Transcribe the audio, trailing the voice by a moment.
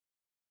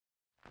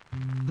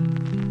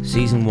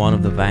Season 1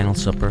 of The Vinyl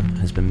Supper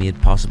has been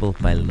made possible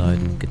by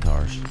Loudon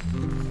Guitars.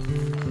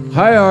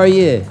 How are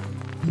you?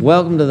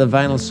 Welcome to the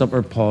Vinyl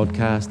Supper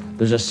podcast.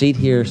 There's a seat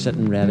here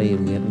sitting ready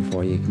and waiting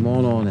for you. Come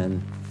on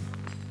in.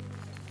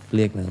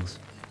 Blake Mills.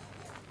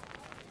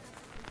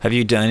 Have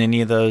you done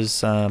any of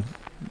those live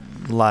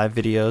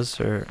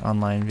videos or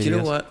online videos? Do you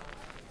know what?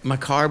 My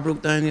car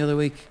broke down the other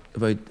week,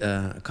 about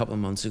a couple of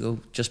months ago,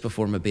 just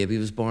before my baby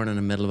was born in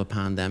the middle of a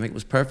pandemic. It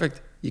was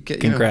perfect.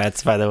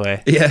 Congrats, by the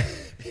way. Yeah,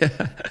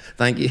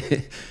 thank you.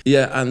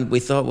 Yeah, and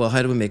we thought, well,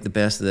 how do we make the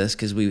best of this?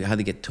 Because we had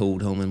to get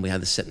towed home, and we had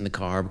to sit in the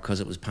car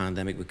because it was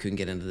pandemic. We couldn't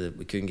get into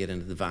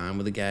the van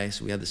with the guy,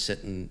 so we had to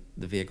sit in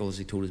the vehicle as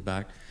he towed us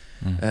back.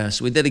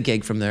 So we did a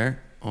gig from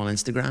there on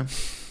Instagram.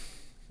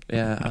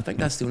 Yeah, I think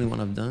that's the only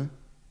one I've done.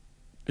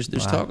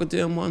 There's talk of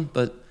doing one,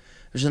 but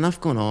there's enough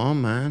going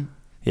on, man.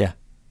 Yeah.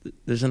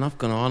 There's enough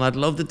going on. I'd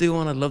love to do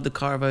one. I'd love to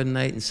carve out a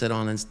night and sit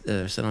on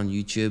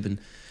YouTube and,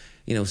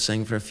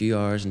 sing for a few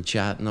hours and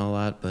chat and all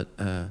that. But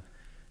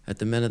at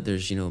the minute,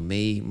 there's,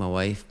 me, my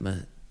wife, my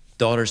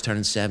daughter's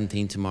turning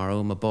 17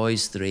 tomorrow, my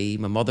boy's 3,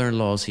 my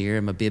mother-in-law's here,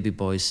 and my baby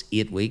boy's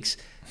 8 weeks.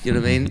 You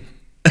know what I mean?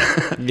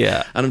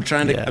 Yeah. And I'm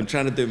trying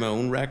to do my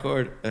own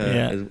record,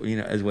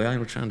 as well.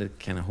 I'm trying to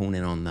kind of hone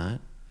in on that.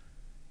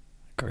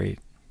 Great.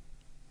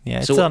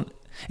 Yeah,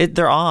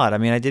 they're odd. I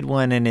mean, I did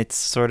one, and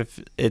it's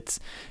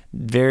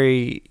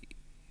very,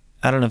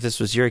 I don't know if this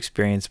was your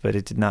experience, but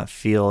it did not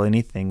feel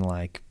anything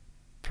like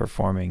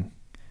performing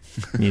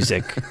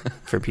music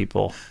for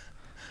people.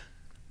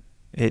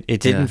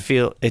 It didn't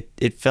feel,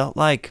 it felt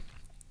like,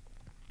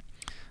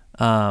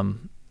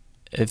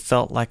 it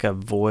felt like a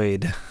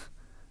void,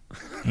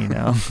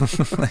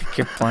 like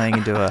you're playing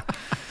into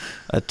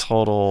a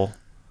total,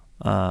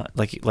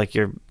 like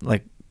you're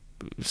like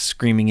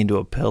screaming into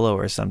a pillow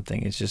or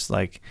something. It's just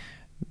like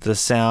the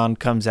sound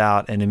comes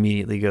out and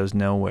immediately goes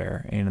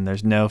nowhere, and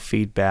there's no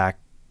feedback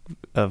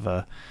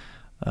of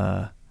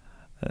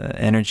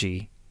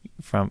energy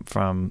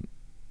from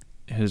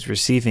who's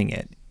receiving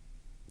it.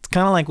 It's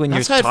kind of like when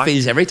that's how it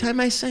feels every time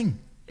I sing.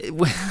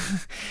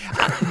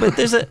 But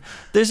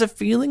there's a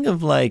feeling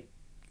of like,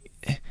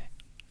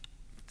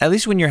 at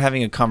least when you're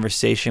having a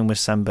conversation with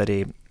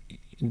somebody,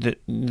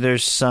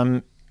 there's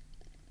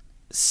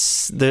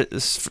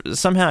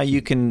somehow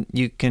you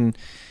can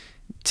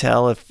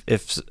tell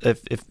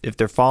if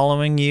they're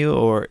following you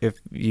or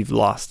if you've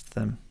lost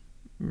them.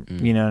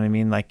 You know what I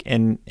mean? Like,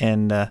 and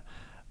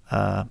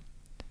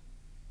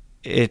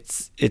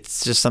it's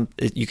just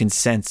something you can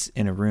sense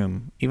in a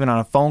room. Even on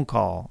a phone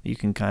call, you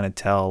can kind of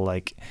tell,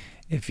 like,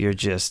 if you're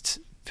just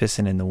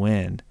pissing in the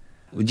wind.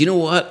 Well, do you know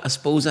what? I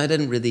suppose I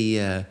didn't really.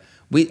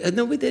 We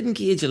did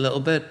engage a little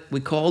bit. We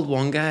called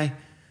one guy.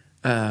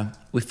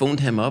 We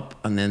phoned him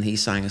up, and then he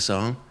sang a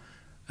song,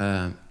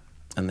 and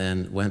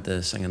then went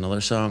to sing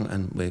another song,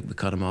 and we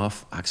cut him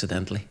off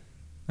accidentally.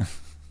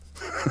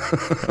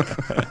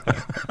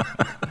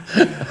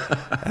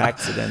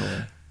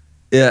 Accidentally.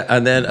 Yeah,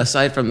 and then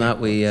aside from that,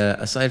 we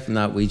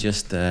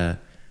just I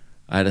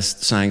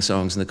just sang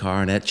songs in the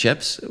car and ate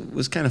chips. It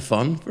was kind of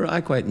fun. I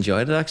quite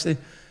enjoyed it, actually.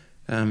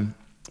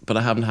 But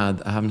I haven't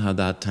had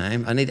that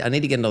time. I need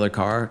to get another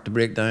car to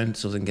break down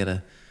so I can get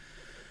an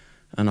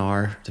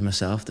hour to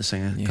myself to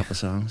sing a couple of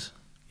songs.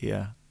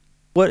 Yeah.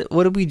 What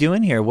are we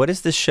doing here? What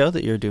is this show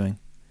that you're doing?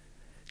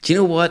 Do you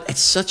know what?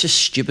 It's such a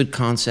stupid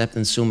concept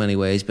in so many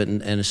ways, but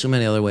in so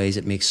many other ways,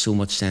 it makes so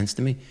much sense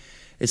to me.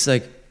 It's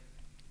like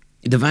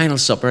the Vinyl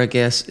Supper, I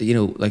guess,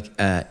 like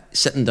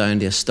sitting down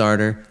to a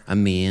starter, a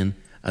main,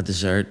 a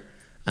dessert,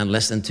 and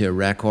listening to a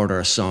record or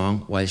a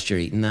song whilst you're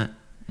eating that.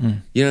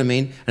 You know what I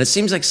mean? And it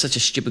seems like such a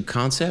stupid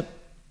concept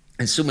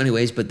in so many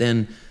ways, but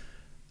then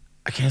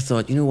I kind of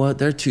thought, you know what?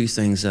 There are two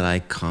things that I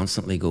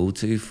constantly go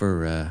to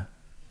for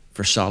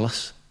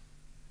solace.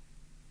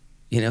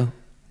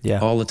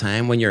 All the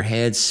time when your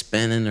head's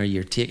spinning or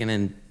you're taking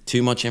in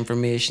too much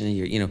information and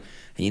and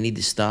you need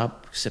to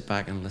stop, sit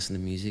back and listen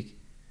to music,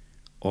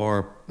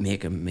 or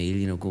make a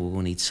meal. Go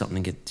and eat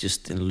something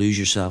and lose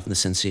yourself in the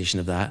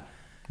sensation of that.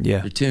 Yeah,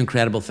 they're two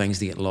incredible things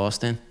to get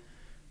lost in,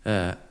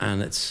 At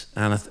one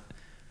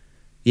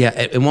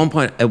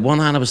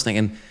hand, I was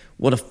thinking,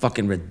 what a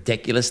fucking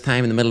ridiculous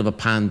time in the middle of a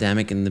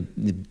pandemic and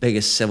the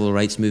biggest civil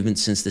rights movement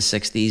since the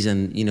 60s,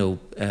 and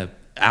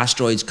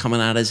asteroids coming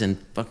at us and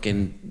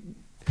fucking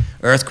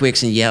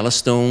earthquakes in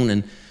Yellowstone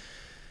and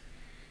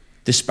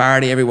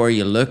disparity everywhere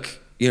you look.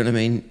 You know what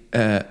I mean?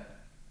 But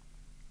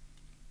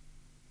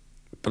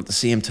at the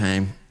same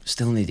time,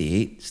 still need to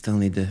eat, still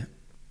need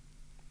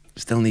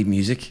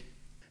music.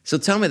 So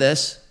tell me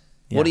this: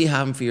 what are you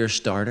having for your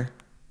starter?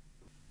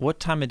 What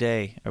time of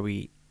day are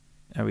we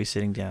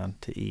sitting down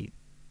to eat?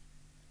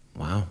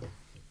 Wow.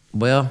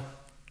 Well,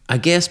 I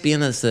guess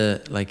being as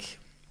this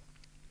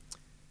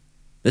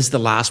is the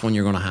last one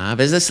you're going to have.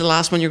 Is this the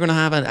last one you're going to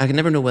have? I can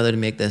never know whether to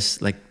make this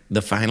like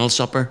the final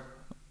supper.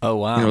 Oh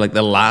wow! Like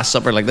the last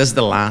supper. Like this is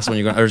the last one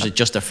you're going, or is it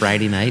just a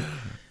Friday night?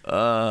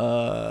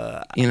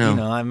 I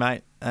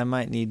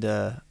might need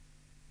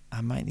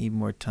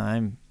more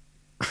time.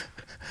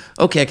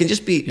 Okay, I can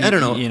just be. I don't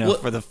know.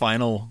 For the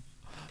final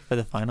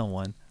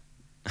one.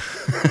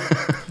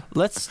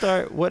 Let's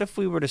start. What if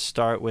we were to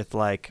start with,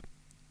 like,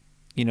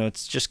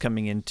 it's just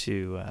coming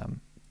into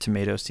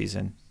tomato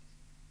season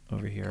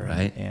over here,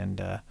 Right.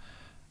 And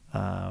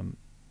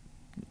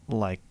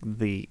like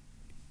the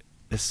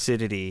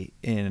acidity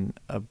in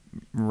a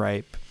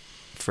ripe,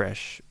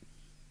 fresh,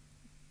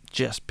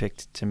 just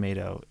picked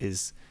tomato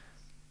is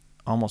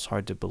almost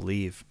hard to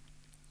believe.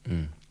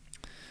 Mm.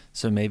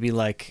 So maybe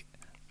like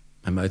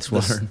My mouth's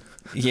watering.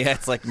 yeah,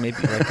 it's like maybe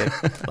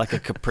like a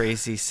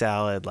caprese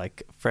salad,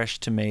 like fresh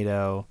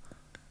tomato,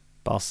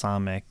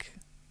 balsamic,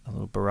 a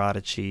little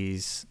burrata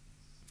cheese,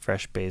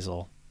 fresh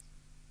basil.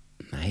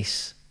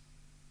 Nice.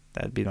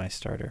 That'd be my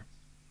starter.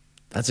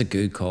 That's a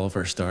good call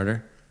for a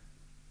starter.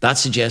 That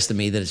suggests to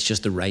me that it's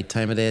just the right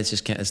time of day. It's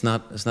just it's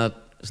not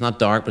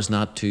dark, but it's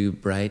not too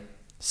bright.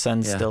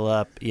 Sun's Yeah. still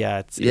up.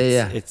 Yeah,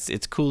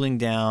 it's cooling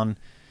down.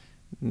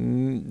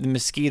 The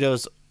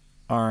mosquitoes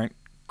aren't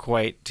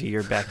quite to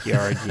your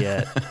backyard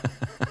yet,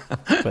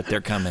 but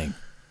they're coming.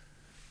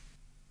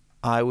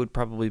 I would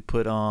probably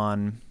put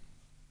on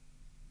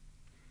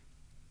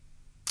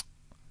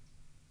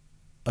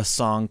a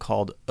song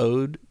called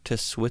 "Ode to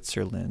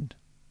Switzerland"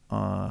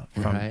 from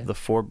Right. the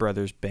Four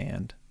Brothers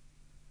Band.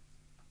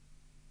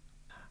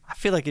 I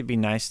feel like it'd be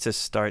nice to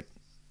start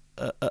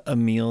a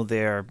meal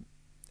there,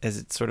 as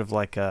it's sort of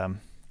like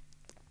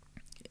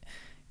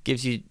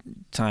gives you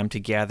time to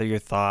gather your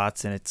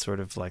thoughts, and it's sort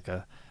of like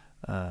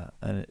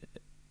an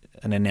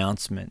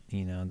announcement,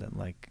 that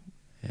like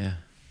Yeah.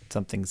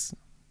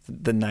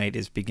 the night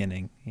is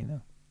beginning.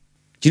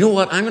 Do you know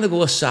what? I'm going to go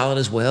with salad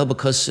as well,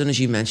 because as soon as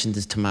you mentioned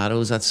the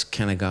tomatoes, that's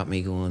kind of got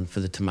me going for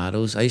the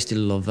tomatoes. I used to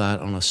love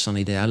that on a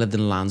sunny day. I lived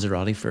in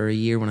Lanzarote for a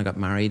year when I got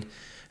married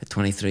at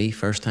 23,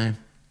 first time.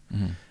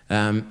 Mm-hmm.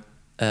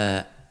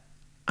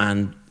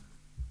 And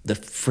the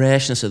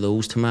freshness of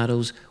those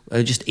tomatoes, I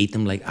would just eat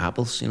them like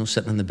apples,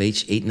 sitting on the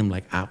beach, eating them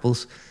like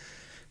apples.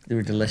 They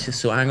were delicious.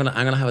 So I'm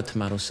gonna have a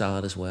tomato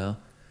salad as well.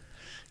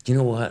 Do you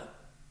know what?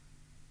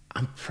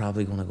 I'm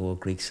probably gonna go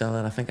with Greek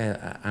salad. I think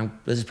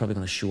this is probably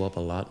gonna show up a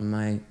lot in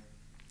my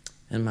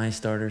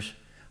starters.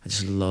 I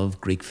just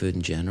love Greek food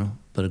in general,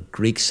 but a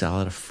Greek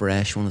salad, a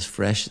fresh one, as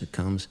fresh as it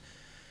comes.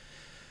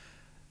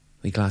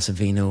 A glass of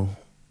vino.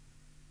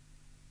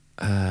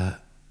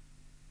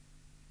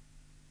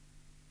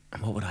 And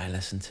what would I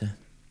listen to?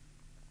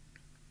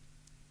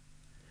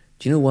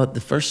 Do you know what? The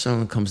first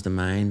song that comes to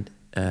mind,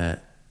 I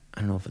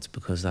don't know if it's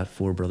because that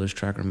Four Brothers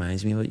track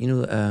reminds me of it.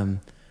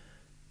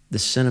 The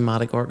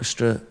Cinematic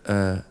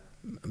Orchestra,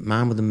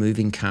 Man with a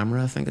Moving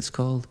Camera, I think it's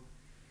called.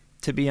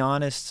 To be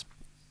honest,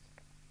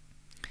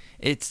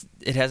 it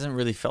hasn't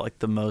really felt like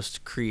the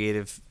most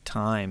creative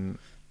time,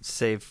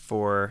 save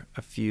for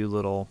a few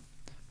little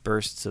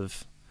bursts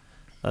of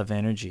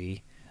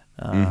energy.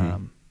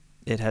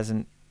 It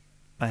hasn't.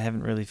 I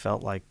haven't really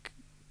felt like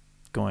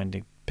going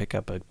to pick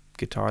up a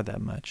guitar that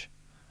much.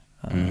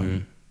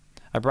 I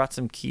brought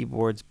some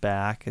keyboards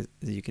back, as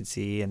you can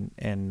see,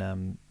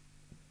 and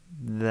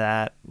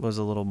that was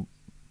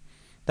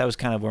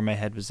kind of where my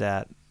head was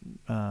at,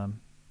 a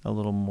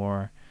little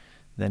more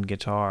than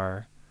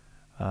guitar.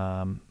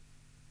 But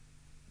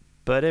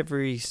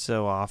every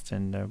so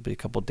often there'll be a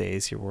couple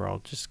days here where I'll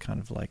just kind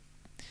of like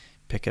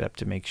pick it up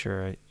to make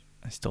sure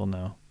I still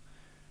know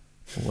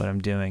what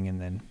I'm doing,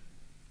 and then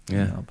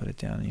I'll put it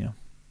down.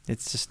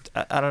 It's just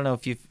I don't know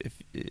if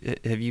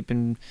have you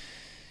been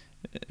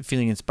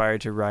feeling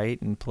inspired to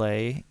write and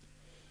play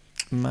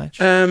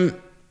much?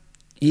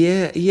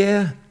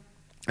 Yeah.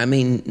 I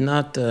mean,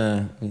 not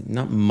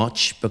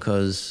much,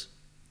 because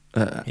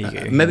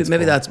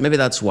maybe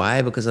that's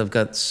why, because I've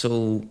got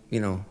so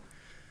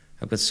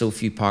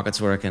few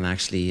pockets where I can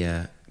actually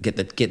get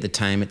the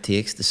time it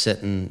takes to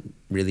sit and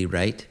really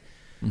write.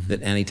 Mm-hmm.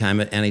 That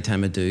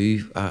anytime I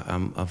do,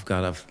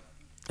 I've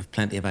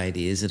plenty of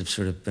ideas that have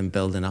sort of been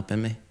building up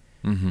in me.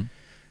 Mm-hmm.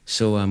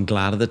 So I'm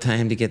glad of the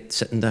time to get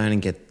sitting down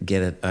and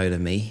get it out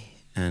of me,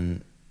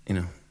 and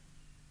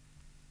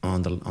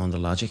on the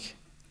Logic.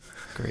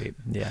 Great,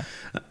 yeah.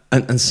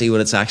 And see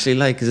what it's actually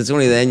like, because it's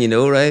only then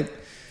right?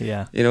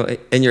 Yeah.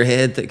 In your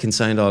head that can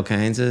sound all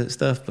kinds of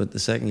stuff, but the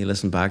second you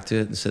listen back to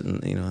it and sit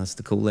and, that's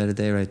the cool light of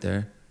day right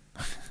there.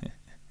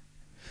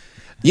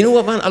 You know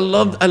what, man? I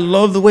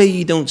love the way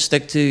you don't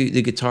stick to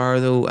the guitar,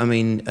 though. I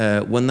mean,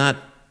 when that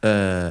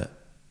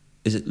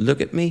is it Look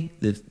at Me,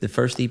 the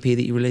first EP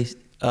that you released?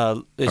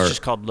 It's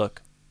just called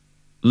Look.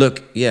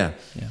 Look, yeah.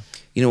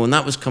 Yeah. When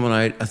that was coming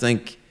out, I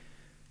think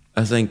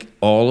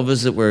all of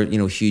us that were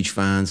huge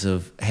fans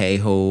of Hey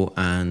Ho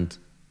and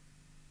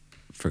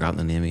forgotten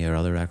the name of your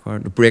other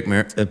record, Break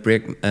Mirrors. That's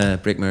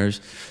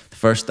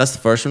the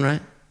first one,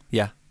 right?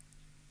 Yeah.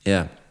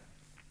 Yeah.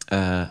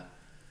 I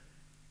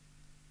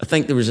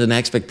think there was an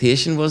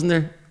expectation, wasn't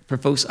there, for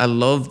folks? I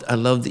loved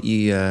that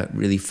you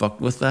really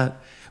fucked with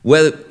that.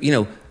 Whether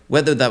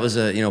that was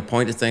a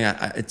pointed thing,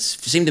 it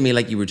seemed to me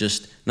like you were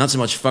just not so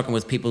much fucking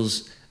with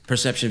people's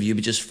perception of you,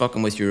 but just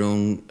fucking with your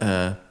own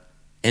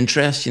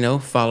interest.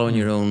 Following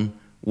your own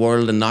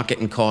world and not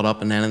getting caught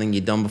up in anything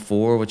you'd done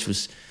before, which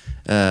was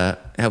it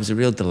was a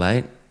real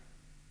delight.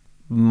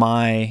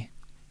 My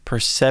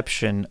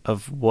perception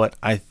of what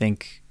I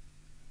think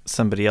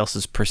somebody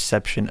else's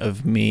perception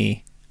of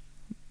me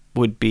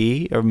would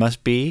be or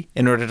must be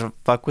in order to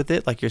fuck with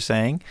it, like you're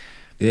saying,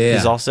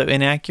 is also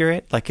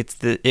inaccurate. Like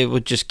it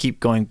would just keep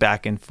going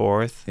back and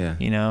forth. Yeah.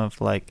 You know, of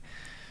like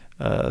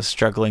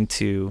struggling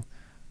to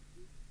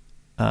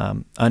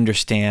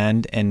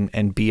understand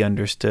and be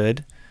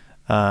understood.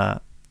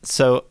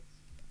 So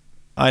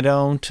I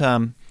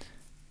try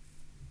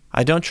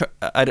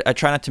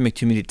not to make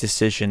too many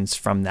decisions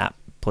from that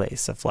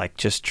place of like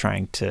just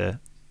trying to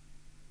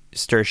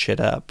stir shit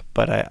up.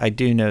 But I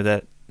do know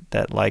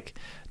that like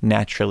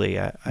naturally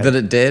that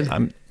it did.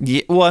 I'm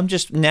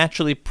just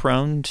naturally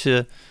prone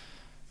to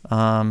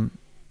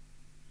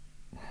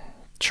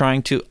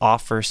trying to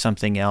offer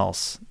something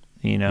else.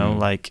 You know,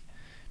 like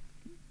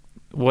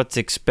what's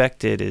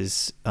expected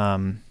is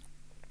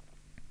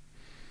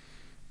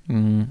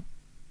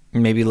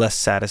maybe less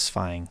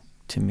satisfying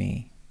to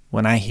me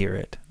when I hear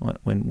it.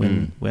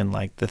 When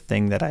like the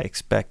thing that I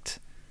expect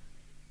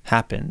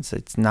happens,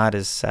 it's not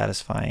as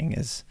satisfying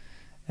as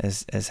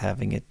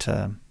having it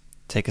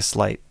take a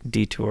slight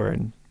detour.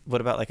 And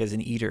what about like as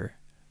an eater?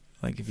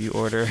 Like if you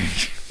order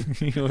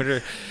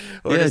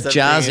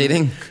jazz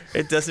eating.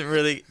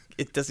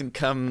 It doesn't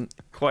come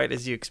quite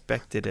as you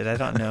expected it. I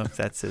don't know if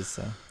that's as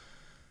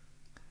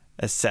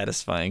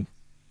satisfying.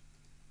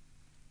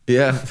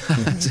 Yeah.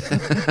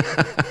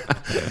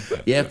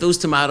 Yeah, if those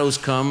tomatoes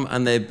come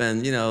and they've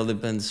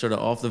been sort of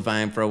off the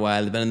vine for a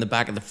while, they've been in the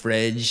back of the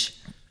fridge.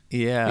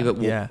 Yeah.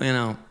 You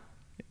know,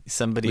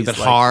 somebody's a bit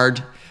like,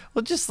 hard.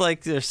 Well, just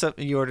like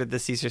you ordered the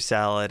Caesar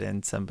salad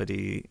and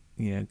somebody,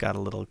 got a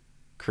little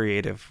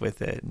creative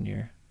with it, and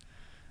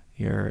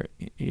you're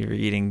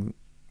eating,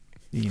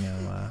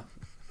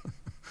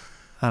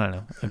 I don't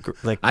know,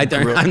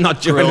 I'm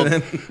not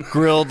joining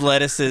grilled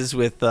lettuces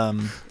with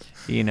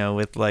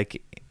with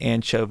like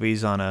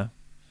anchovies on a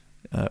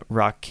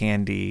rock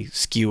candy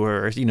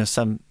skewer, or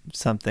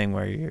something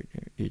where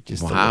you're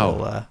just wow.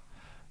 A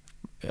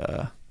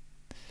little.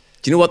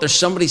 Do you know what? There's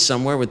somebody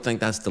somewhere would think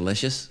that's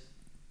delicious.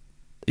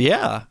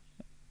 Yeah,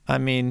 I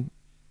mean,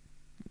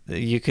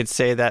 you could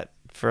say that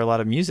for a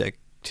lot of music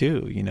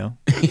too. Yeah,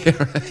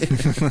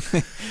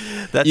 right.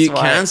 That's you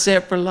why can say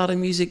it for a lot of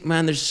music,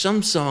 man. There's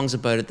some songs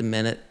about it at the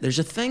minute. There's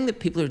a thing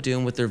that people are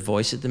doing with their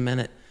voice at the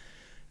minute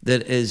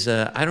that is,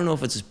 I don't know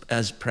if it's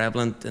as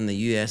prevalent in the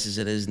US as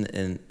it is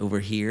in over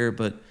here,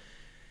 but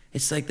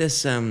it's like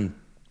this, so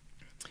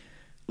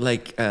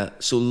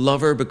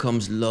lover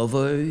becomes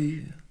lover,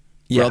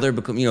 brother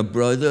become,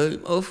 brother,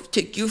 I'll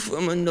take you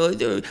from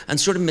another, and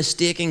sort of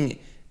mistaking,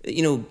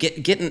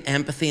 getting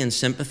empathy and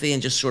sympathy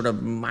and just sort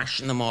of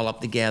mashing them all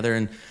up together,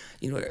 and,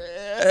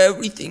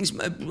 everything's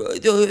my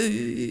brother,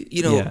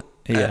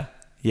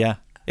 Yeah.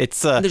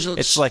 It's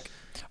like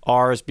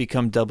R's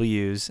become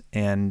W's,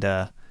 and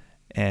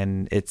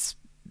it's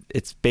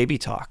baby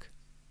talk.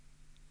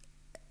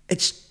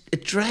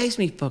 It drives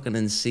me fucking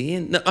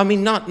insane. No, I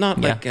mean, not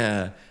like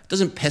it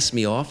doesn't piss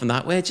me off in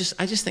that way. I just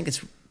think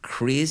it's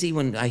crazy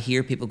when I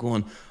hear people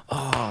going,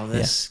 "Oh,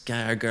 this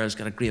guy or girl's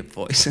got a great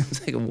voice."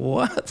 It's like,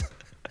 what?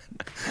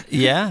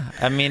 Yeah,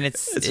 I mean,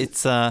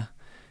 it's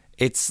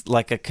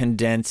like a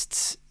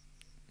condensed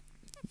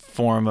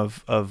form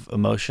of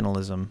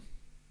emotionalism.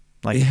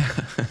 Like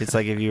it's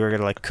like if you were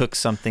gonna like cook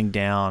something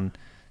down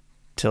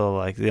till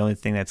like the only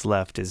thing that's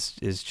left is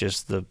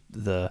just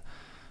the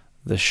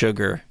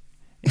sugar,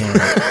 and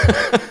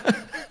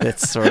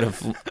it's sort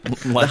of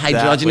like the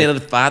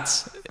hydrogenated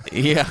fats.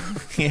 Yeah.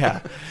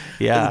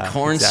 And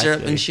corn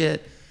syrup and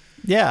shit.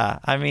 Yeah,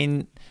 I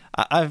mean,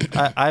 I've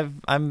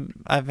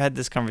had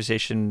this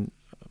conversation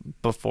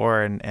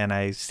before, and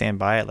I stand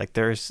by it. Like,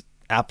 there's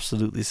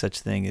absolutely such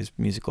thing as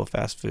musical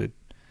fast food.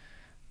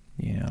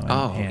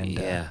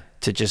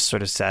 To just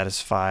sort of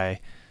satisfy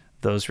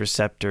those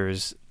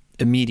receptors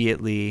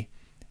immediately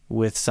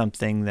with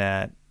something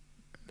that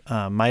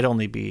might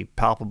only be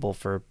palpable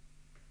for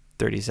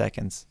 30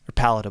 seconds, or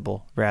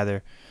palatable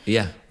rather.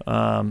 Yeah.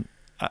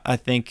 I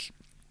think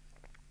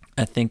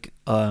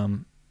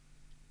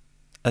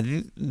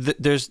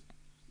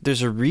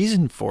there's a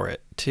reason for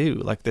it too.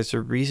 Like, there's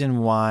a reason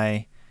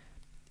why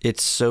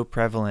it's so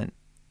prevalent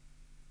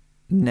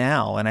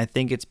now, and I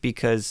think it's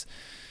because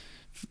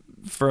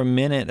for a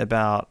minute,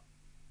 about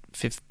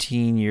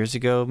 15 years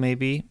ago,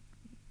 maybe,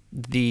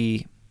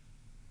 the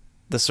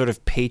sort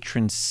of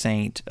patron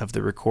saint of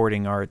the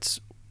recording arts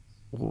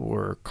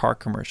were car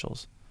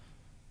commercials,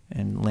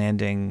 and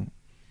landing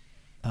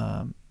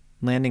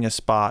a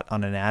spot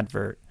on an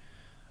advert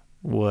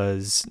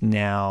was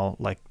now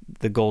like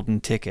the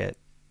golden ticket,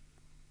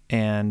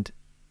 and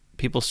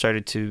people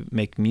started to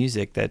make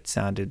music that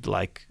sounded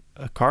like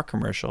a car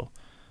commercial.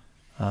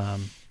 I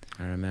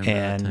remember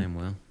that time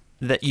well.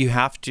 That you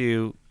have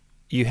to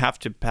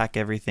pack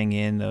everything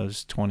in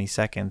those 20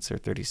 seconds or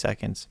 30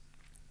 seconds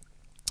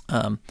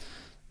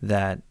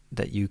that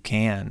you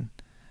can.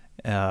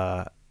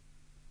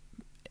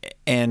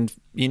 And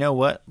you know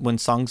what? When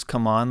songs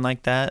come on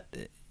like that,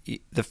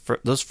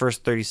 those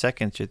first 30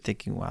 seconds, you're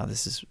thinking, wow,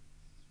 this is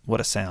what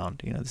a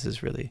sound. This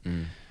is really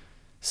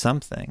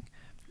something.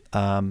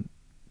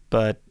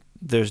 but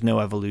there's no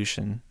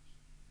evolution,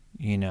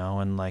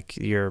 and like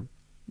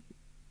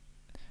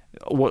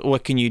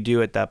what can you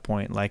do at that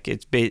point? Like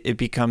it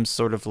becomes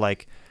sort of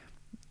like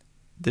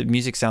the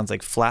music sounds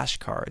like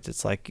flashcards.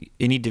 It's like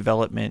any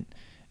development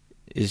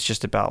is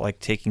just about like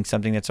taking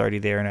something that's already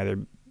there and either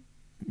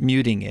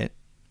muting it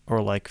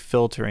or like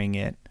filtering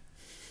it,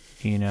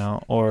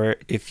 or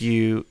if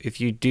you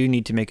do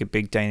need to make a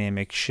big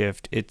dynamic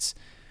shift, it's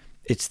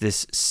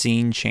this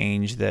scene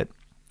change that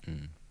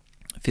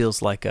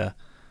feels like the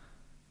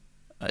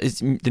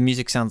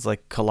music sounds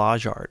like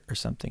collage art or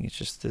something. It's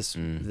just this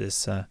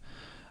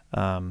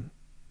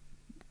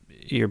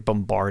you're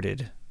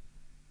bombarded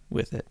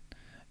with it.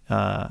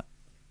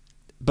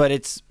 But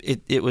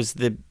it was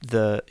the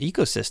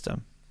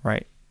ecosystem,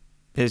 right?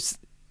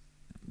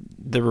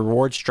 The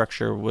reward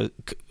structure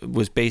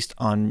was based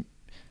on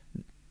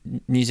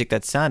music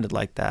that sounded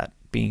like that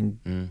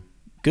being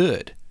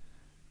good,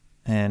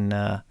 and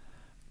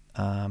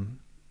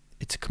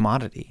it's a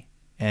commodity.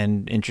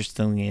 And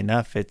interestingly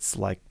enough, it's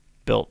like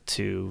built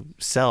to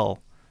sell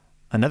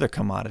another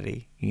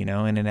commodity, in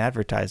an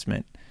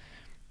advertisement.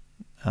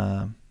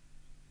 I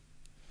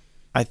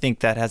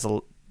think that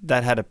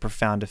had a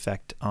profound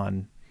effect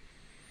on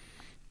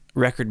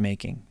record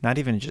making. Not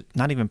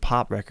even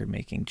pop record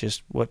making,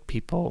 just what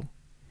people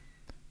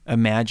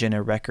imagine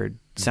a record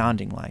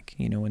sounding like.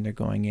 When they're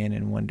going in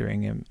and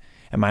wondering,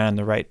 am I on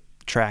the right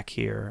track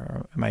here,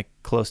 or am I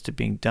close to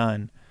being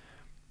done?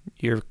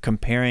 You're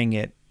comparing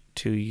it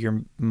to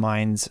your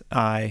mind's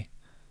eye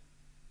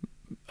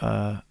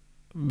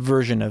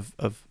version of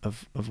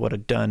what a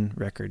done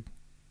record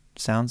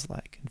sounds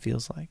like and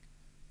feels like.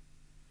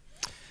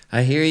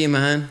 I hear you,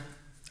 man.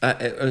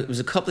 It was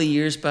a couple of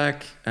years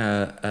back.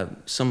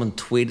 Someone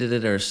tweeted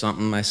it or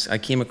something. I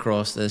came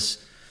across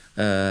this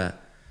a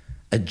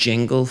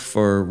jingle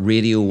for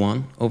Radio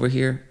 1 over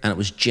here, and it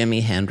was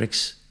Jimi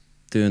Hendrix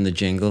doing the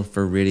jingle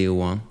for Radio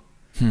 1.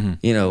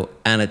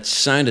 And it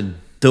sounded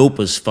dope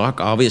as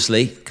fuck,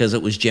 obviously, because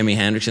it was Jimi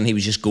Hendrix and he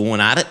was just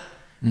going at it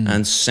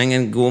and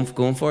singing,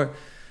 going for it.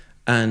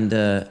 And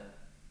I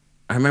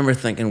remember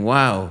thinking,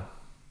 wow,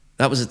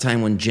 that was a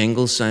time when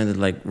jingles sounded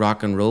like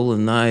rock and roll,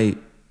 and now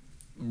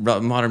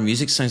modern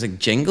music sounds like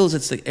jingles.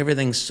 It's like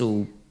everything's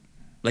so,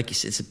 like you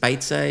said, it's a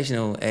bite size,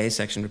 A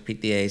section,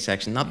 repeat the A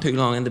section, not too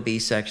long in the B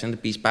section, the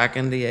B's back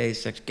in the A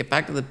section, get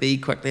back to the B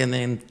quickly and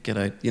then get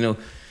out, Yeah.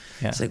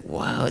 It's like,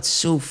 wow, it's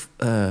so,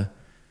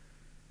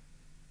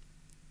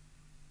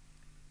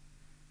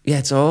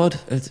 it's odd.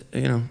 It's,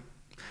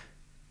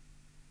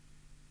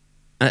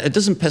 it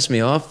doesn't piss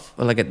me off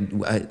like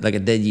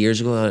it did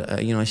years ago. I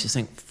used to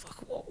think,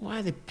 fuck, why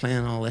are they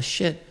playing all this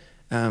shit?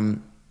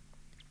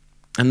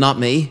 And not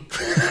me.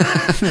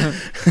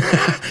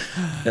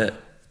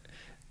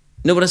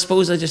 No, but I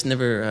suppose I just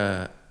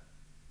never.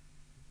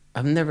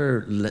 I've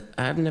never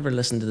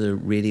listened to the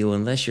radio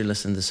unless you're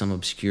listening to some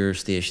obscure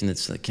station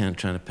that's like kind of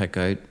trying to pick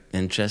out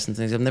interesting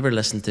things. I've never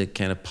listened to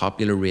kind of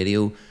popular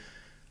radio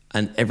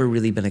and ever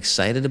really been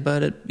excited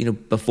about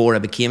it. Before I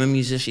became a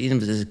musician,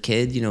 even as a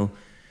kid,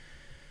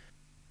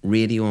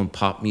 radio and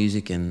pop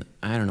music, and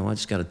I don't know, I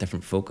just got a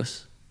different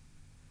focus.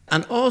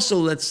 And also,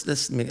 let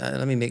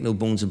me make no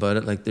bones about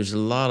it. Like there's a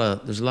lot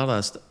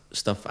of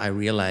stuff I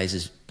realize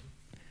is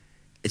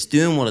it's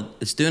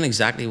doing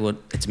exactly what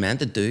it's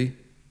meant to do.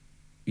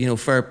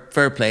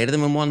 Fair play to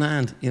them on one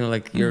hand.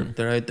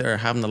 They're out there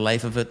having the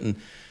life of it,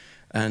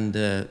 and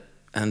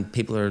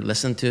people are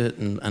listening to it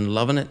and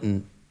loving it,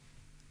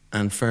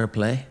 and fair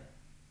play.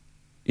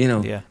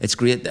 It's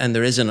great, and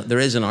there is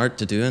an art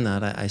to doing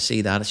that. I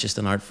see that. It's just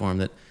an art form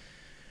that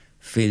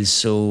feels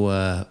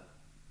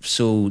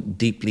so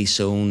deeply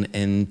sewn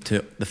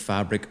into the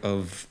fabric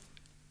of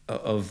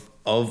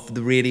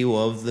the radio,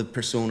 of the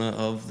persona,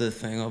 of the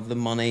thing, of the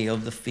money,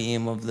 of the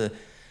fame,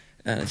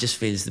 it just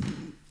feels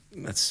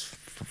that's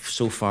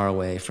so far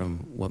away from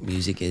what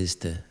music is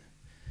to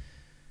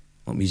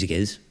what music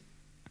is.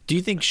 Do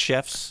you think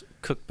chefs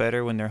cook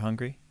better when they're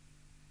hungry?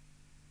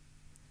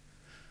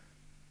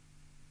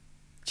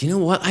 Do you know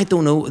what? I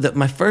don't know.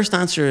 My first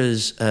answer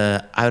is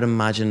I would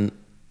imagine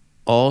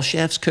all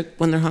chefs cook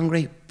when they're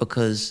hungry,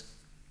 because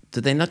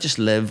do they not just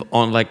live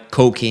on like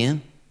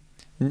cocaine?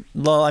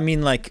 Well, I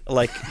mean, like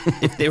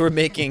if they were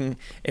making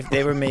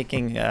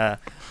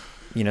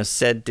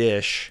said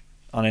dish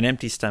on an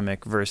empty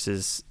stomach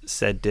versus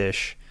said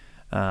dish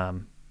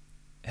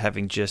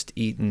having just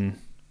eaten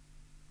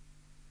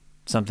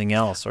something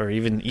else, or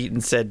even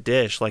eaten said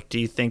dish, like, do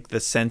you think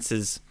the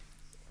senses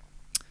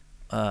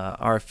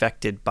are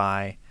affected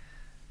by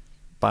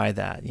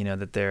that?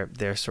 That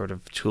they're sort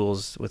of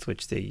tools with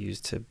which they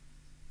use to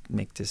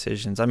make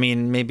decisions. I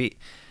mean, maybe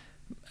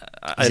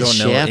I don't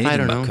know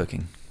anything about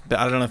cooking, but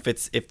I don't know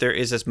if there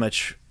is as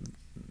much,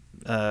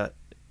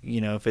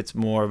 if it's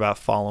more about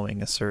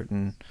following a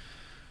certain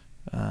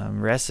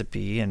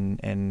recipe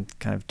and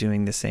kind of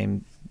doing the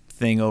same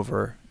thing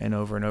over and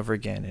over and over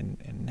again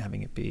and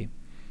having it be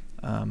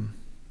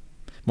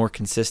more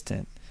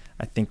consistent.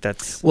 I think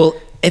that's well.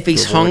 If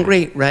he's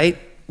hungry, right?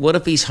 What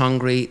if he's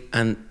hungry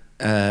and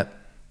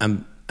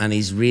and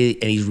he's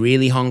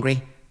really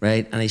hungry,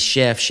 right? And his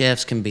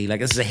chefs can be like,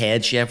 this is a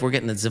head chef. We're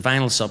getting it's a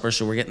vinyl supper,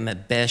 so we're getting the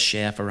best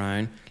chef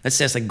around. Let's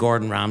say it's like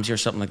Gordon Ramsay or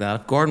something like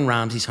that. If Gordon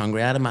Ramsay's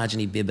hungry, I'd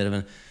imagine he'd be a bit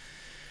of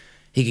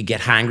he could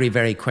get hangry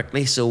very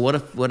quickly. So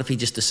what if he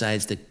just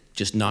decides to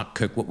just not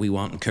cook what we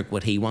want and cook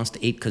what he wants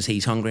to eat because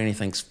he's hungry and he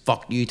thinks,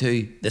 fuck you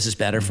two, this is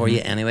better for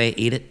you anyway,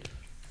 eat it.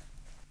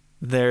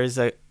 There's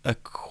a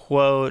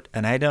quote,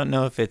 and I don't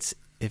know if it's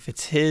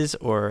his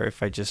or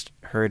if I just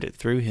heard it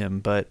through him,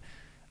 but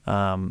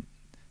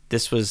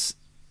this was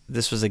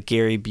a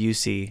Gary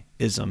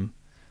Busey-ism.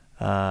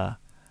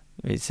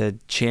 He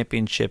said,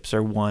 championships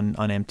are won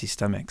on empty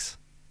stomachs.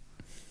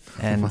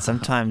 And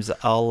sometimes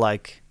I'll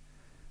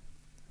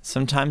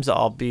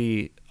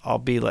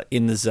be like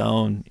in the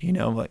zone, you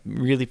know, like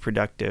really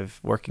productive,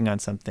 working on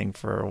something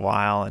for a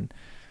while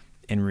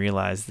and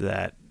realize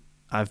that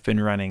I've been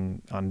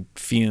running on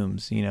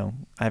fumes, you know.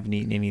 I haven't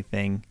eaten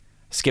anything,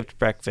 skipped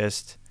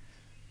breakfast,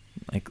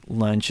 like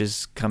lunch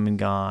is come and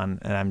gone,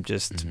 and I'm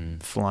just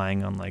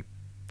flying on like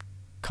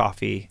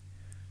coffee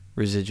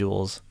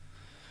residuals.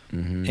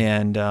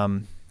 And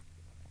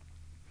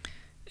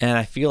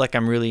I feel like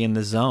I'm really in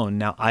the zone.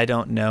 Now, I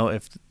don't know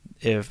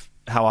if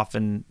how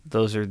often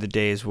those are the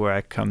days where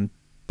I come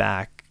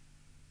back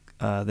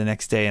the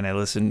next day and I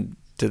listen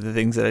to the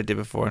things that I did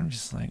before, and I'm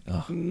just like,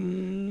 oh,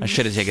 I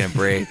should have taken a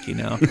break, you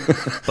know.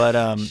 But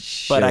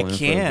I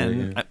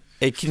can.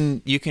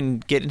 You can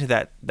get into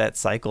that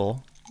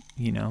cycle,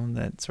 you know,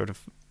 that sort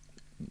of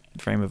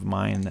frame of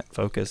mind, that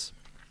focus.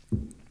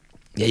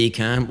 Yeah, you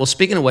can. Well,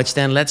 speaking of which,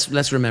 then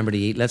let's remember to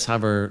eat. Let's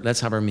have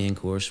our main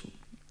course.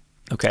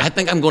 Okay. I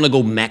think I'm going to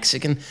go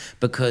Mexican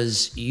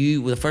because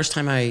the first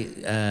time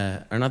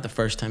or not the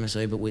first time I saw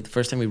you, but the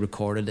first time we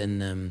recorded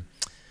in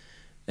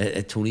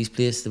at Tony's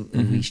place, the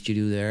wee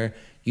studio there,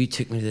 you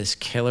took me to this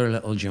killer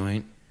little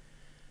joint,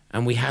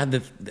 and we had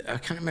I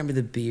can't remember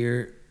the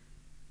beer.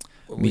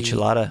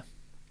 Michelada.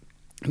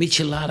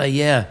 Michelada,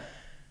 yeah.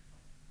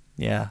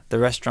 Yeah, the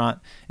restaurant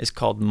is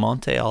called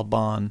Monte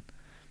Alban.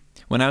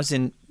 When I was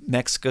in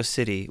Mexico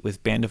City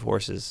with Band of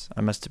Horses,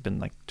 I must have been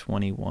like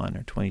 21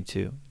 or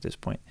 22 at this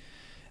point.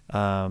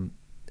 I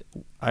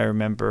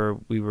remember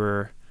we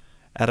were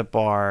at a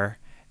bar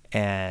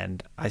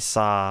and I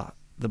saw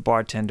the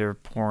bartender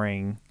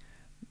pouring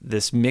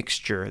this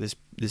mixture,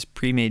 this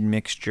pre-made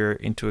mixture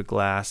into a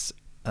glass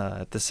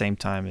at the same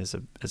time as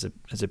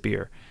a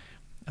beer,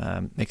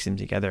 mixing them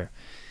together.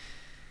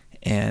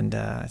 And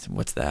I said,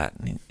 "What's that?"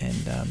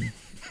 And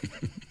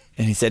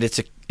he said,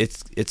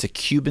 "It's a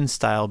Cuban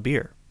style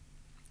beer."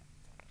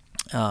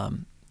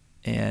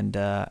 And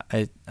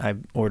I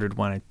ordered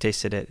one. I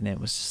tasted it, and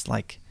it was just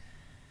like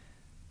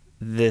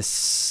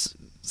this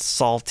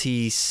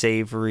salty,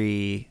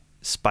 savory,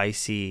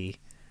 spicy,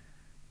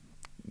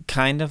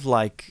 kind of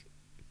like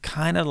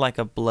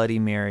a Bloody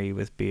Mary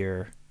with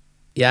beer.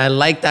 Yeah, I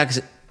like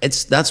that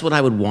because that's what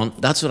I would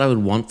want. That's what I would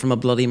want from a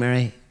Bloody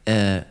Mary.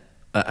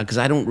 Because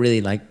I don't really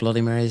like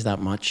Bloody Marys that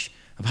much.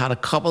 I've had a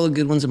couple of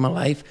good ones in my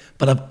life,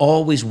 but I've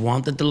always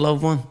wanted to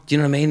love one. Do you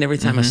know what I mean? Every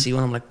time I see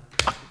one, I'm like,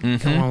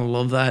 come on, I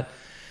love that.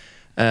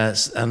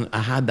 And I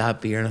had that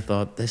beer and I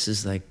thought, this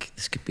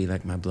could be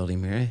like my Bloody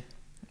Mary.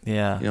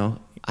 Yeah. You know,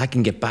 I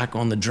can get back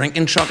on the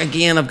drinking truck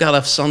again. I've got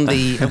a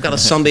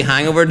Sunday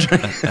hangover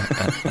drink.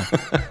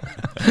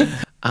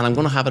 And I'm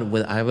going to have it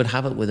with,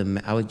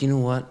 you know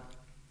what?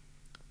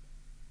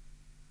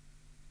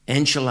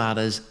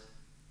 Enchiladas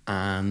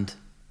and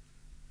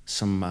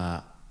some,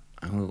 I'm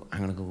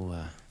gonna go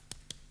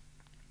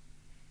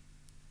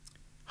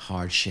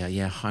hard shell.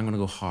 Yeah, I'm gonna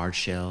go hard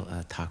shell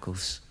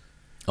tacos.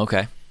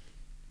 Okay.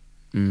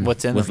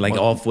 What's in with them? like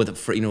off with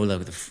the, you know,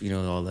 like the, you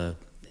know, all the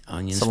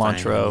onions,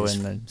 cilantro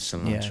and the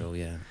cilantro.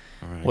 Yeah.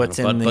 All right. What's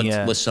but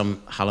with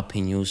some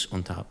jalapenos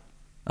on top.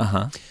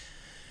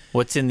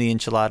 What's in the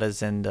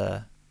enchiladas and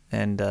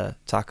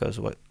tacos?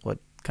 What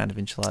kind of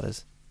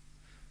enchiladas?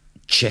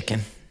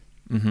 Chicken.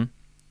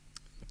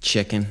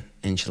 Chicken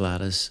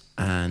enchiladas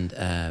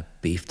and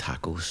beef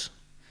tacos.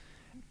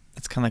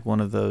 It's kind of like one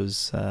of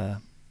those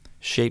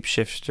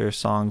shapeshifter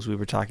songs we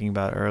were talking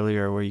about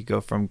earlier, where you go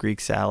from Greek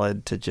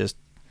salad to just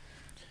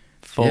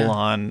full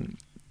on.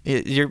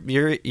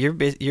 You're at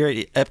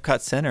Epcot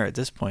Center at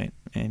this point,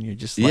 and you're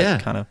just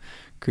like kind of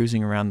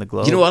cruising around the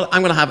globe. You know what?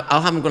 I'm gonna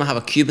have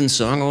a Cuban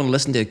song. I want to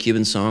listen to a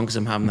Cuban song because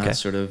I'm having that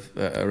sort of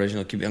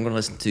original Cuban. I'm gonna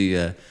listen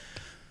to.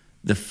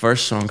 The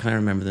first song, can I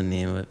remember the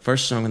name of it?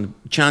 First song on the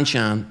Chan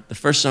Chan, the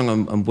first song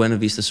on Buena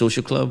Vista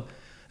Social Club.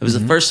 It was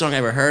the first song I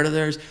ever heard of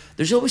theirs.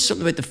 There's always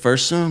something about the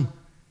first song.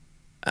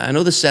 I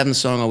know the seventh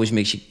song always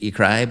makes you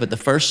cry, but the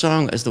first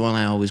song is the one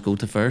I always go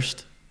to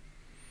first.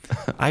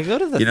 I go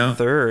to the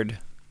third.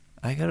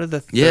 I go to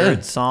the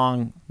third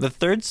song. The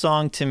third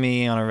song to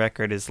me on a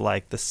record is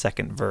like the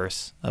second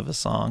verse of a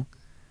song.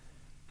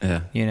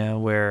 Yeah. You know,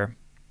 where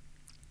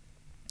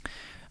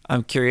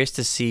I'm curious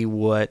to see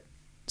what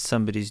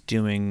somebody's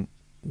doing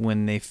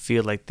when they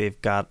feel like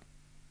they've got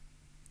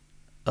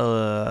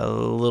a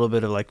little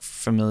bit of like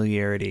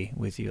familiarity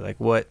with you. Like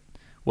what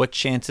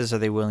chances are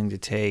they willing to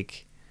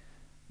take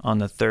on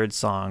the third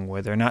song,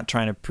 where they're not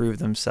trying to prove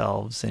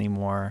themselves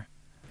anymore.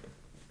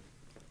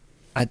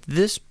 At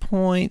this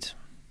point,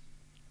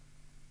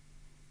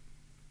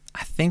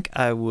 I think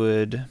I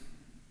would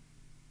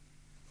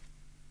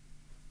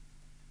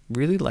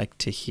really like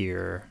to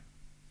hear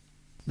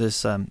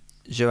this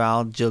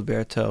Joao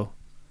Gilberto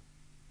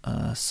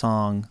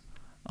song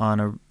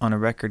on a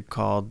record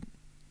called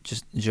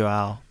just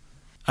Joao.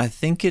 I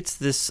think it's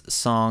this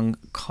song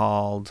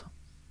called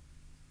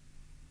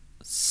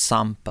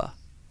Sampa.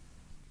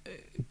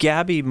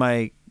 Gabby,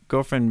 my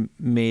girlfriend,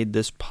 made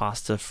this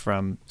pasta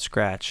from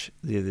scratch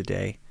the other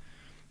day.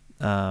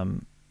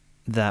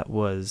 That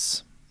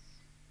was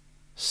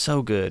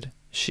so good.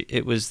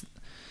 It was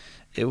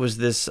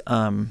this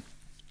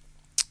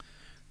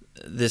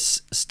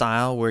this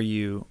style where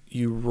you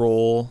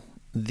roll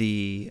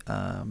the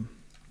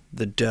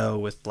dough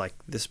with like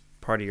this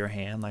part of your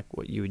hand, like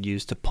what you would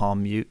use to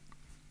palm mute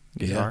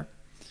guitar.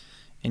 Yeah.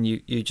 And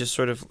you just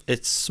sort of,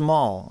 it's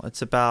small.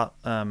 It's about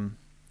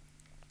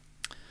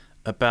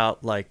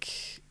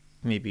like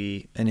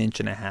maybe 1.5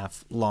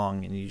 inches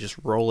long, and you just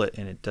roll it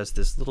and it does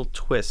this little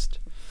twist.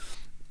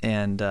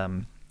 And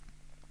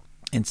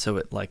so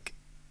it like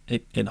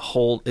it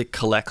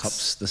collects,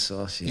 cups the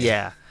sauce.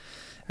 Yeah.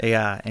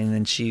 And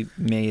then she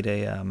made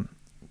a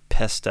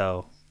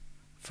pesto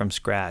from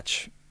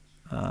scratch.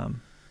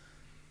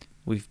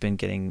 We've been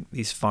getting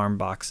these farm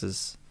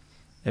boxes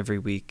every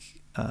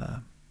week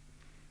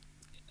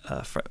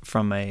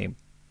from a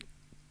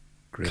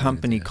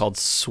company called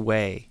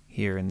Sway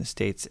here in the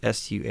States,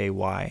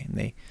 SUAY,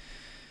 and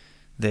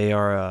they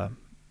are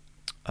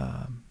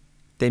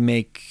they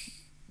make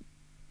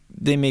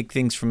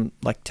things from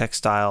like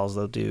textiles.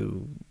 They'll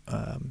do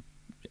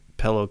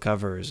pillow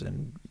covers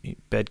and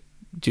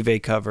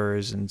duvet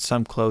covers and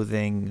some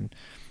clothing.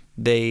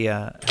 They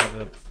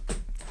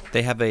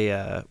have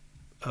a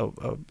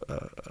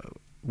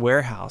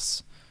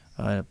warehouse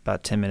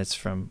about 10 minutes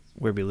from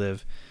where we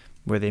live,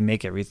 where they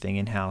make everything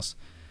in-house,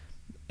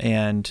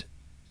 and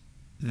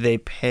they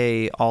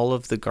pay all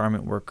of the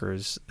garment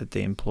workers that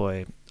they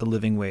employ a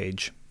living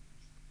wage,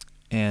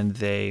 and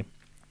they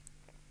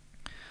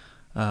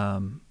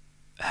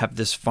have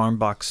this farm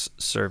box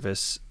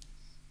service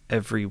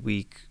every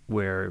week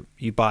where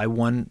you buy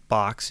one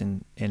box,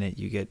 and in it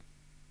you get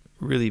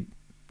really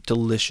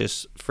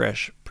delicious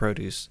fresh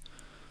produce,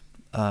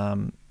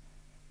 and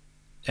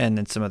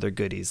then some other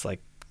goodies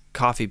like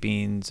coffee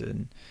beans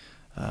and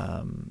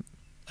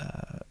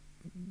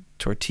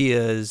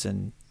tortillas,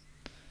 and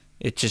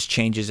it just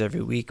changes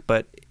every week.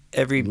 But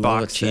every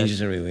box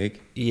changes every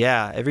week.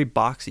 Yeah, every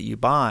box that you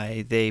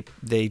buy, they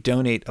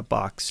donate a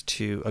box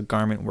to a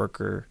garment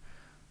worker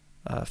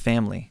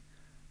family,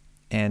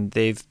 and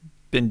they've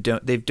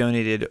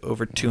donated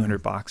over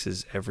 200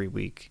 boxes every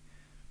week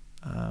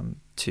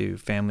to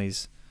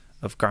families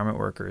of garment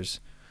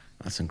workers.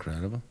 That's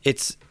incredible.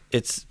 It's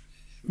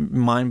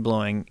mind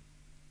blowing,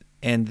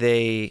 and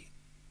they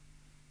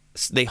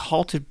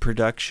halted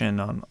production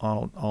on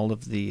all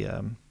of the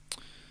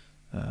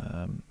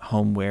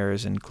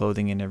homewares and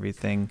clothing and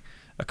everything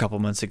a couple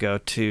months ago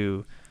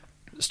to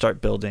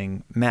start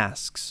building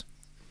masks,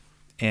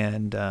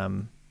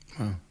 and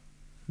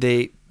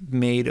they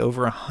made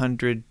over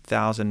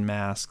 100,000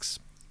 masks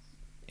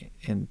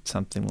in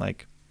something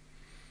like,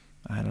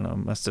 I don't know,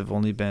 must have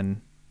only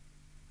been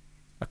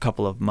a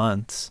couple of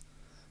months,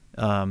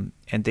 and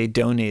they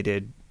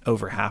donated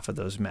over half of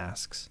those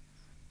masks.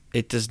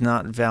 It does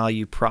not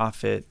value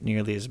profit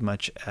nearly as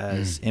much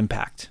as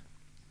impact,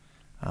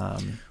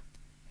 and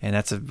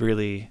that's a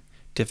really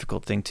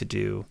difficult thing to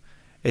do.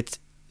 It's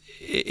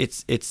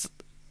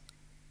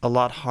a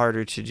lot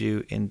harder to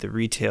do in the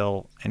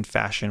retail and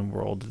fashion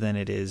world than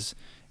it is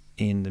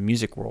in the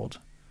music world.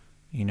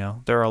 You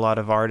know, there are a lot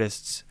of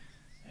artists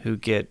who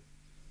get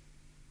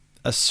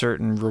a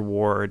certain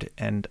reward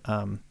and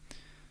have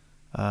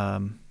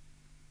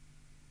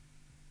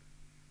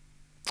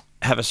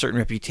a certain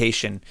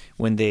reputation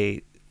when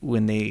they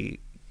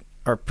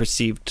are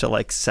perceived to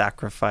like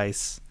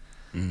sacrifice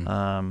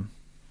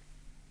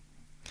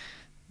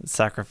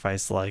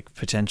like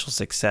potential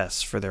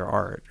success for their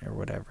art or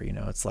whatever. You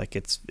know, it's like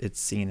it's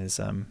seen as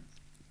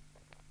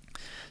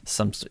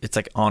it's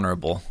like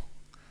honorable.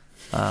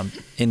 And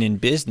in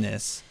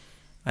business,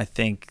 I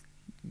think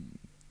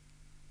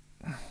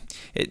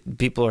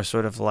people are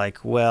sort of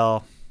like,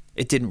 well,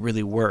 it didn't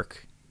really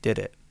work, did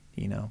it?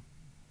 You know,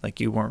 like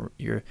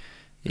you're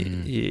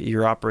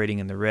operating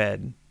in the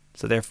red,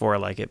 so therefore,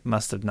 like, it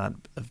must have not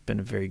have been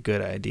a very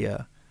good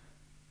idea.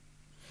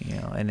 You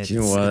know, and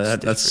you know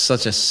what? That's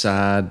such a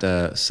sad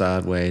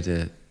way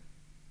to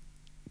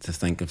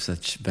think of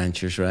such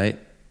ventures, right?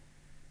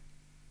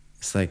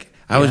 It's like,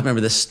 I always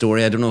remember this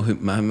story. I don't know who,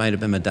 it might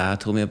have been my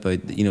dad told me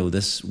about, you know,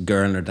 this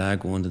girl and her dad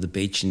going to the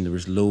beach, and there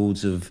was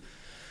loads of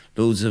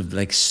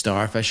like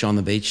starfish on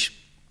the beach,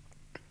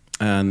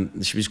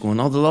 and she was going,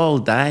 oh, they'll all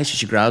die. So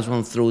she grabs one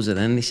and throws it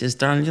in. He says,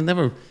 darling,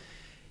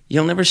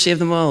 you'll never save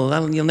them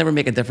all. You'll never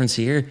make a difference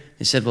here.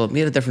 He said, well, it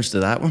made a difference to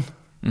that one.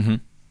 Mm-hmm.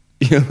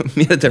 You know, it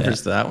made a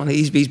difference to that one.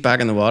 He's back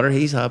in the water.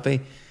 He's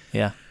happy.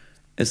 Yeah.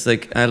 It's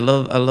like I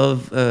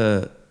love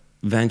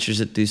ventures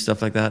that do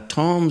stuff like that.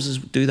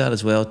 Do that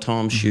as well.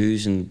 Tom's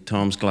shoes and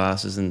Tom's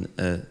glasses, and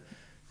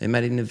they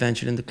might even have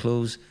ventured into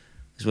clothes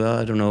as well.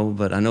 I don't know,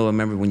 but I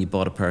remember when you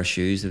bought a pair of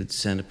shoes, they would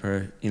send a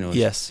pair.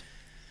 Yes.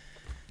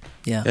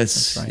 Yeah,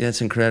 It's that's right. yeah,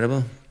 it's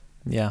incredible.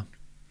 Yeah.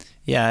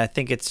 Yeah, I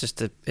think it's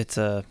just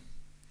a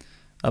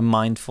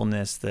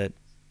mindfulness that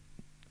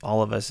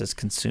all of us as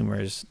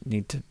consumers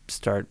need to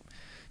start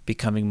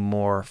becoming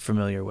more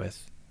familiar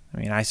with. I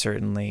mean, I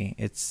certainly,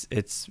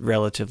 it's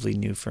relatively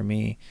new for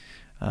me,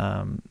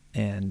 and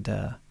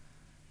I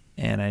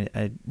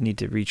need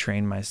to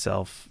retrain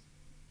myself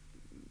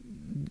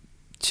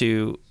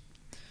to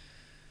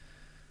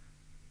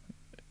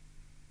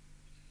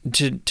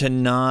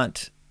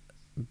not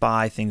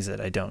buy things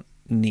that I don't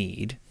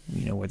need,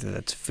 whether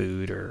that's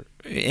food or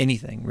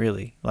anything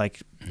really,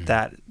 like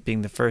that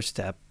being the first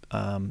step.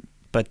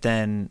 But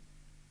then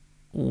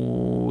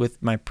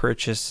with my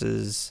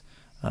purchases,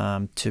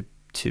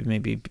 to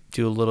maybe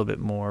do a little bit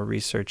more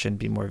research and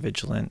be more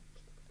vigilant,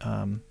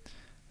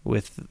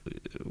 with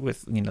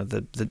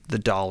the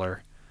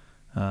dollar,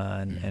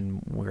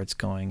 and where it's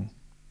going,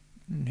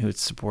 and who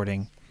it's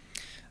supporting.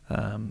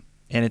 And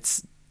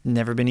it's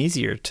never been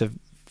easier to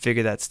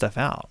figure that stuff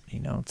out.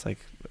 It's like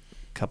a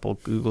couple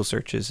Google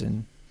searches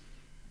and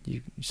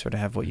you sort of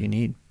have what you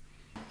need.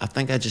 I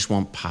think I just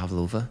want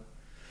pavlova,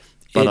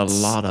 but It's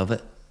a lot of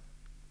it.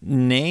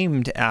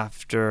 named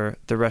after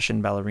the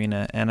Russian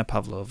ballerina Anna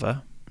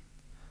Pavlova.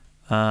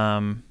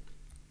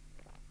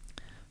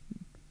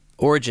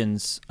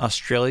 Origins,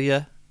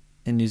 Australia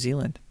and New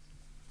Zealand.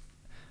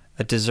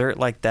 A dessert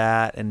like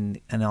that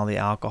and all the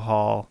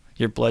alcohol,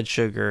 your blood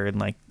sugar in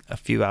like a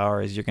few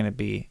hours, you're going to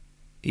be,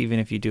 even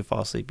if you do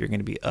fall asleep, you're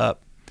going to be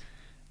up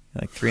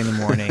like 3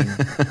 a.m,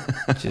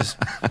 just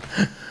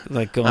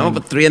like going. I'm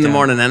up at 3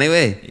 a.m.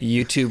 anyway.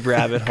 YouTube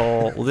rabbit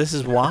hole. Well, this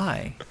is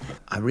why.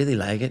 I really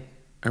like it.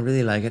 And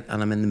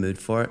I'm in the mood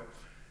for it.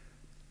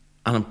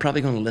 And I'm probably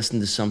going to listen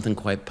to something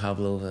quite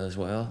Pavlova as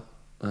well.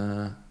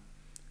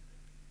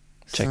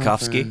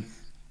 Tchaikovsky.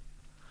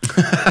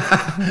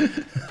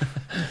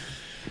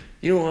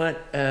 You know what?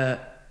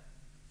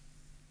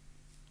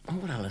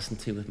 What would I listen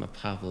to with my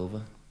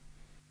Pavlova?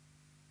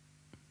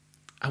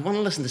 I want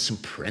to listen to some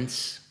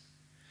Prince.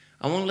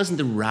 I want to listen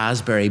to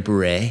Raspberry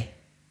Beret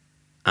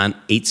and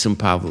eat some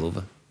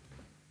Pavlova.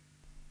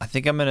 I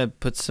think I'm going to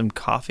put some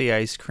coffee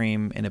ice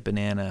cream and a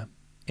banana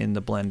in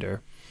the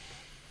blender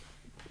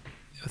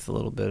with a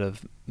little bit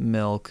of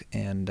milk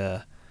and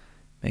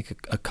make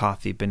a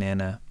coffee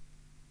banana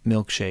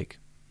milkshake.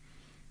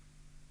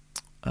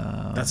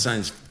 That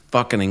sounds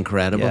fucking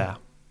incredible. Yeah,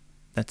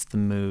 that's the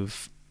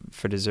move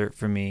for dessert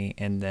for me.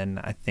 And then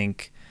I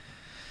think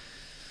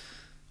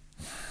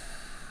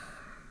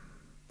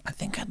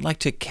I'd like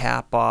to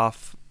cap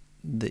off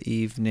the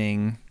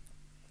evening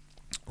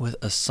with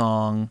a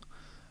song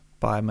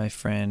by my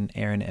friend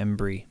Aaron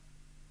Embry.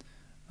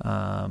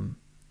 And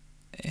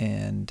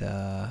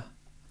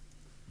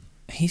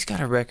he's got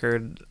a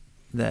record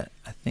that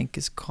I think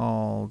is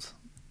called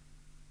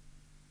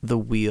The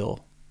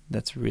Wheel.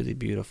 That's really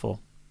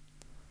beautiful.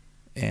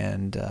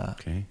 And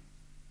Okay.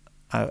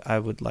 I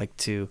would like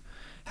to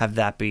have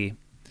that be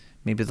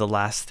maybe the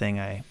last thing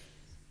I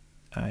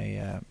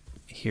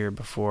hear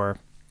before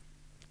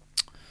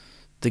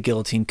the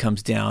guillotine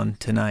comes down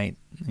tonight,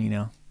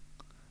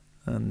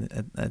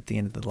 at the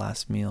end of the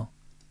last meal.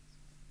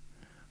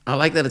 I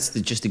like that it's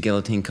just the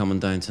guillotine coming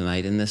down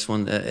tonight in this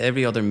one.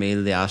 Every other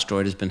meal, the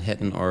asteroid has been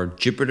hitting, or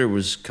Jupiter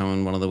was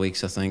coming one of the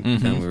weeks, I think,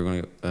 and we were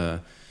going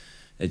to.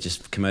 It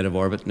just came out of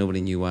orbit.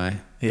 Nobody knew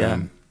why.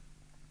 Yeah.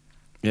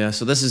 Yeah.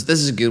 So this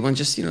is a good one.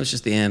 Just it's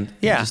just the end.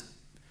 Yeah. Just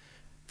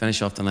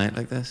finish off the night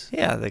like this.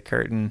 Yeah,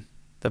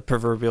 the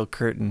proverbial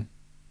curtain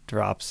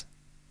drops,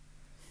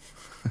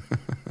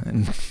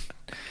 and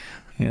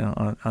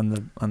on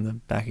the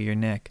back of your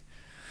neck.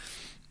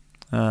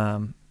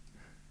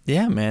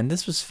 Yeah, man,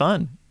 this was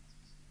fun.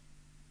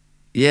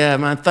 Yeah,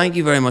 man. Thank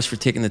you very much for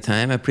taking the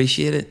time. I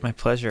appreciate it. My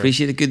pleasure.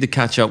 Appreciate it. Good to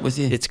catch up with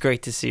you. It's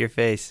great to see your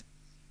face.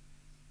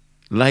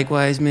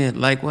 Likewise, mate.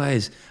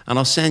 Likewise. And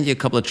I'll send you a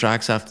couple of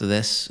tracks after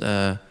this.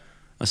 I'll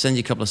send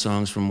you a couple of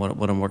songs from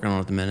what I'm working on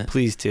at the minute.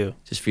 Please do.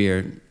 Just for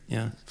your,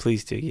 yeah.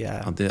 Please do.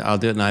 Yeah. I'll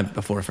do it now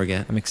before I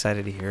forget. I'm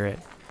excited to hear it.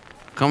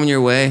 Coming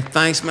your way.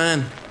 Thanks,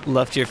 man.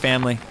 Love to your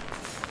family.